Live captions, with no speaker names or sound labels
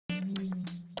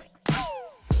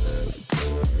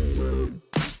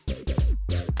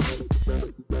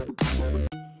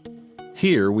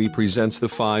Here we presents the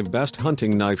 5 best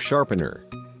hunting knife sharpener.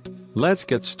 Let's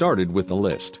get started with the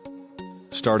list.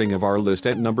 Starting of our list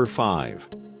at number 5.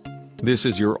 This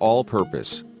is your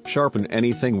all-purpose, sharpen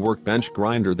anything workbench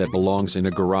grinder that belongs in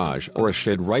a garage or a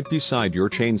shed right beside your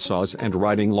chainsaws and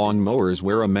riding lawn mowers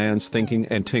where a man's thinking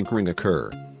and tinkering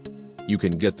occur. You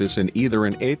can get this in either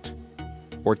an 8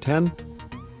 or 10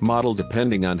 model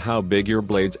depending on how big your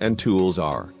blades and tools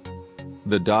are.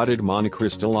 The dotted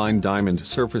monocrystalline diamond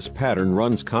surface pattern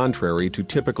runs contrary to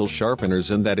typical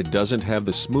sharpeners in that it doesn't have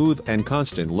the smooth and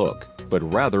constant look,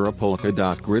 but rather a polka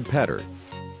dot grid pattern.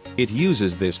 It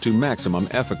uses this to maximum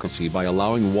efficacy by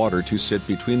allowing water to sit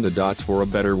between the dots for a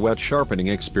better wet sharpening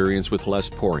experience with less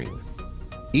pouring.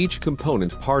 Each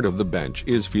component part of the bench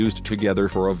is fused together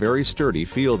for a very sturdy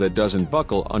feel that doesn't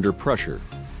buckle under pressure.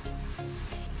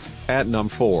 At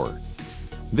number 4.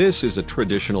 This is a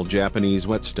traditional Japanese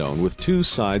whetstone with 2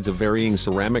 sides of varying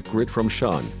ceramic grit from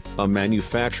Shun, a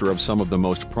manufacturer of some of the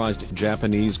most prized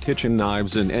Japanese kitchen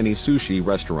knives in any sushi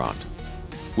restaurant.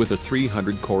 With a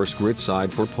 300 coarse grit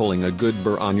side for pulling a good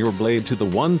burr on your blade to the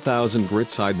 1000 grit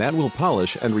side that will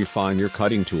polish and refine your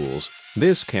cutting tools,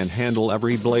 this can handle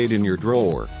every blade in your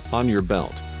drawer, on your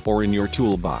belt, or in your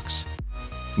toolbox.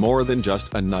 More than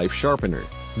just a knife sharpener,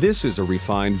 this is a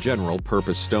refined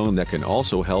general-purpose stone that can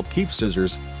also help keep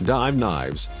scissors, dive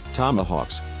knives,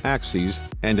 tomahawks, axes,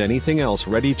 and anything else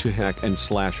ready to hack and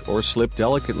slash or slip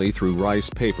delicately through rice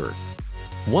paper.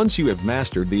 Once you have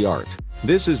mastered the art,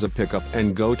 this is a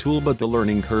pick-up-and-go tool, but the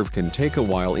learning curve can take a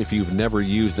while if you've never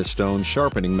used a stone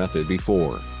sharpening method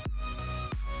before.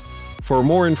 For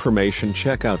more information,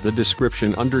 check out the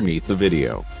description underneath the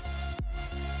video.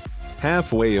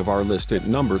 Halfway of our list at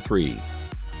number 3.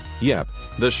 Yep,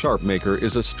 the Sharpmaker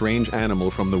is a strange animal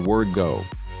from the word go.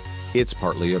 It's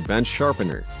partly a bench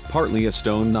sharpener, partly a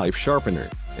stone knife sharpener,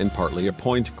 and partly a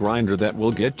point grinder that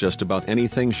will get just about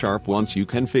anything sharp once you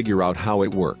can figure out how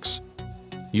it works.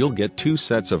 You'll get 2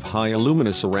 sets of high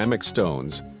alumina ceramic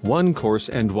stones, one coarse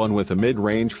and one with a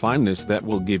mid-range fineness that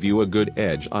will give you a good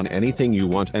edge on anything you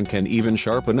want and can even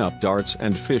sharpen up darts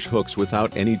and fish hooks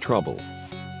without any trouble.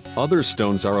 Other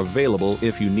stones are available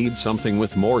if you need something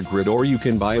with more grit, or you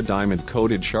can buy a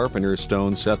diamond-coated sharpener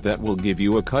stone set that will give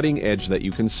you a cutting edge that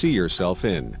you can see yourself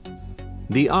in.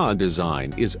 The odd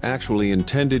design is actually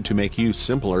intended to make use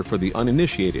simpler for the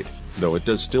uninitiated, though it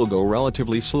does still go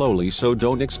relatively slowly, so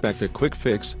don't expect a quick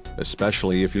fix,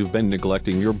 especially if you've been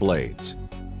neglecting your blades.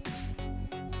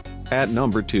 At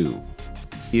number 2.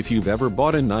 If you've ever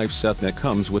bought a knife set that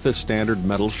comes with a standard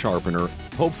metal sharpener,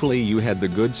 hopefully you had the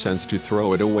good sense to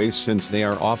throw it away, since they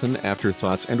are often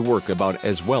afterthoughts and work about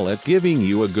as well at giving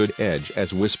you a good edge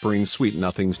as whispering sweet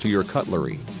nothings to your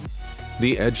cutlery.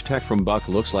 The EdgeTek from Buck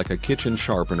looks like a kitchen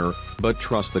sharpener, but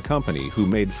trust the company who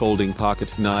made folding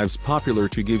pocket knives popular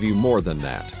to give you more than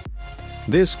that.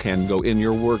 This can go in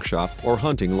your workshop or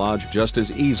hunting lodge just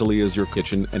as easily as your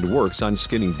kitchen and works on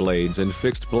skinning blades and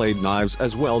fixed blade knives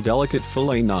as well, delicate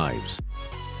fillet knives.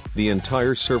 The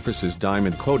entire surface is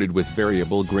diamond coated with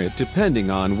variable grit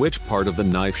depending on which part of the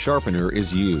knife sharpener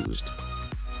is used.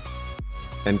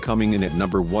 And coming in at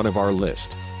number 1 of our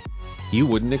list. You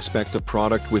wouldn't expect a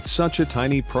product with such a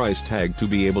tiny price tag to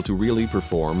be able to really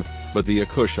perform, but the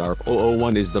AccuSharp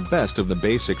 001 is the best of the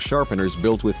basic sharpeners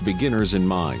built with beginners in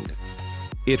mind.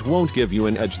 It won't give you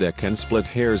an edge that can split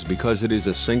hairs because it is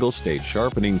a single-stage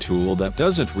sharpening tool that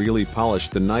doesn't really polish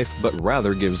the knife, but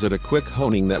rather gives it a quick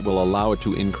honing that will allow it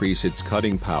to increase its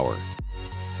cutting power.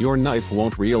 Your knife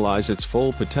won't realize its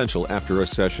full potential after a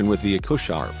session with the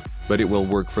AccuSharp, but it will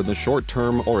work for the short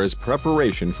term or as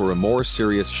preparation for a more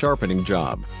serious sharpening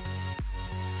job.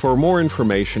 For more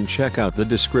information, check out the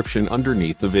description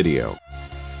underneath the video.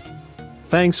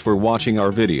 Thanks for watching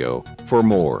our video. For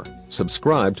more,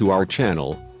 subscribe to our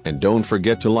channel, and don't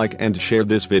forget to like and share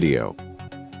this video.